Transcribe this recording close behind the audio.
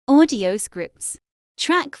Audio scripts.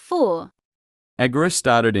 Track 4. Agora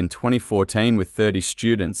started in 2014 with 30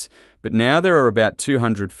 students, but now there are about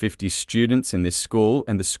 250 students in this school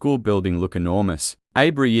and the school building look enormous.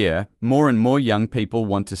 Every year, more and more young people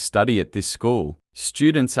want to study at this school.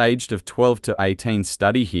 Students aged of 12 to 18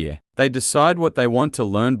 study here. They decide what they want to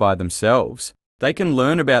learn by themselves. They can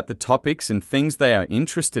learn about the topics and things they are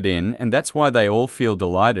interested in, and that's why they all feel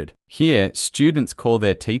delighted. Here, students call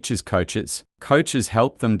their teachers coaches. Coaches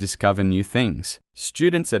help them discover new things.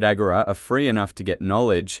 Students at Agora are free enough to get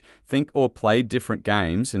knowledge, think or play different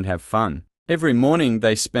games and have fun. Every morning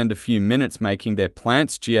they spend a few minutes making their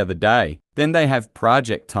plants of the day. Then they have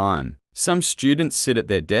project time. Some students sit at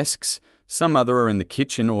their desks, some other are in the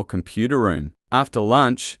kitchen or computer room. After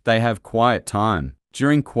lunch, they have quiet time.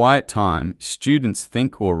 During quiet time, students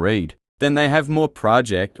think or read. Then they have more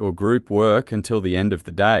project or group work until the end of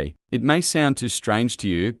the day. It may sound too strange to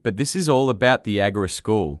you, but this is all about the Agora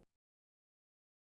School.